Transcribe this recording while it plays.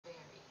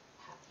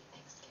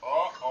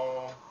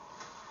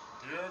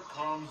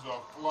comes a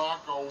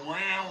flock of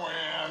WAA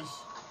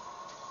WAH.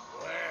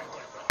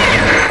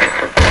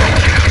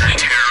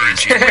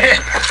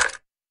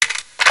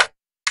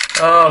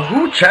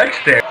 Who checks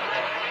there?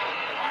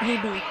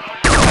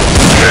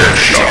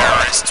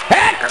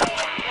 Hacker!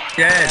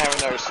 Dead. I have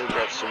another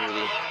cigarette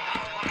smoothie.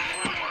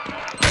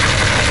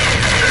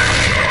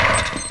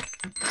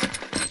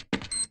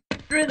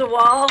 Through the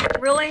wall?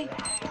 Really?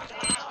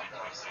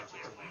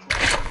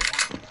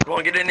 Come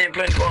on, get in there,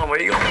 please. Come on,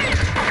 where you going?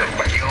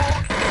 Where you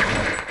going?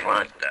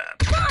 What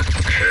the fuck?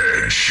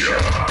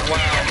 Headshot.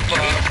 Wow,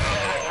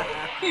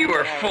 fuck. You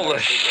are full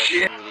of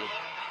shit.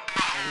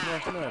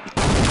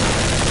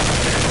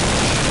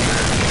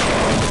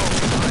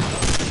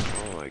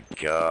 Oh my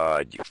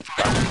god, you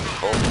fucking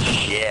full of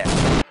shit.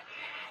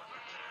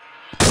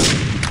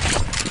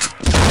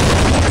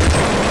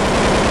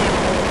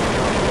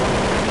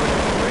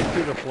 Right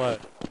through the flat.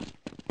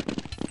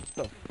 What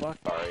the fuck?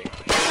 Sorry.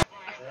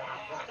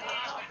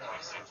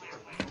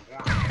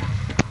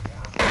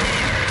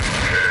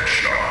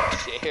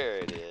 There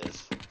it is.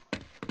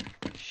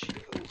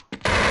 Shoot.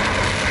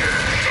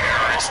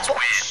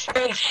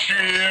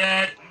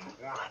 Bullshit!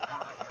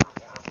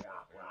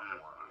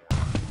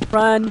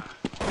 Run.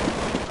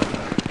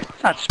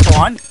 It's not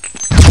spawn.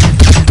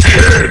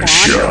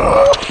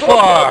 Headshot.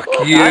 Fuck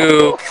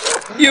you.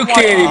 You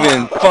can't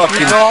even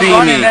fucking see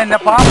me. In the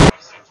pop.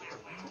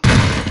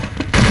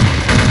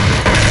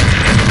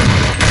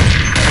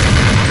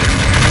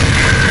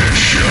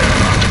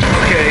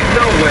 Okay,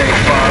 no way,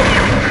 Bob.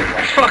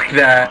 Fuck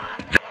that.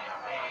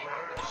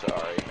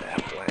 Sorry.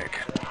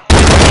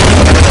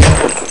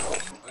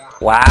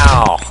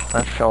 Wow,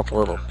 that felt a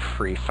little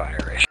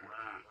pre-fire-ish.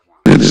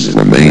 Minutes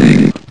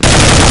remaining.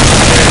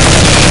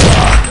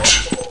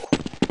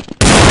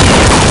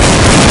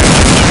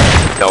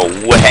 No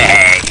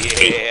way.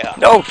 Yeah.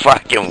 No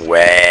fucking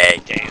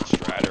way. Danced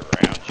right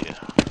around you.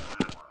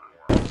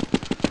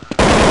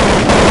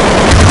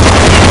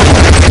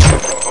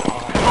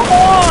 Come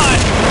on!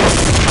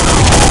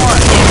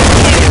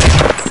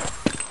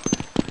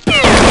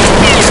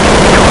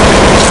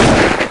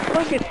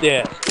 Look at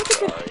this.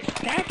 Look at this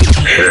stack of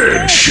shit.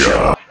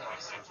 Headshot.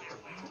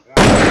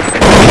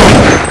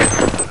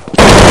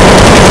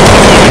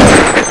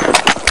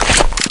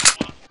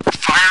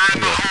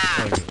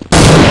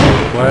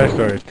 Flash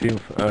or team.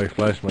 I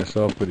flashed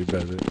myself, but he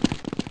does it.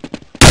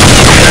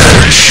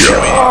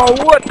 Headshot. Oh,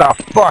 what the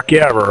fuck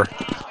ever.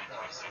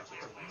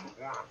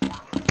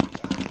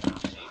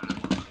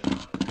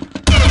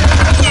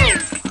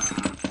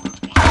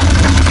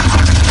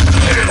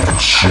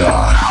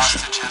 Headshot.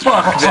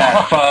 Fuck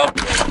that, Bob.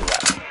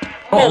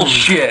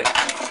 Bullshit.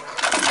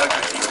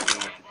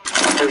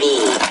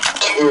 3,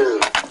 2,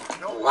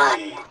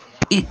 1.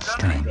 It's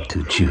time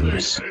to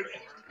choose.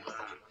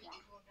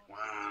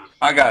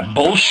 I got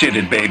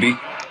bullshitted, baby.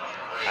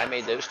 I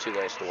made those two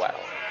last a while.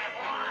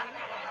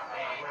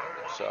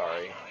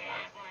 Sorry.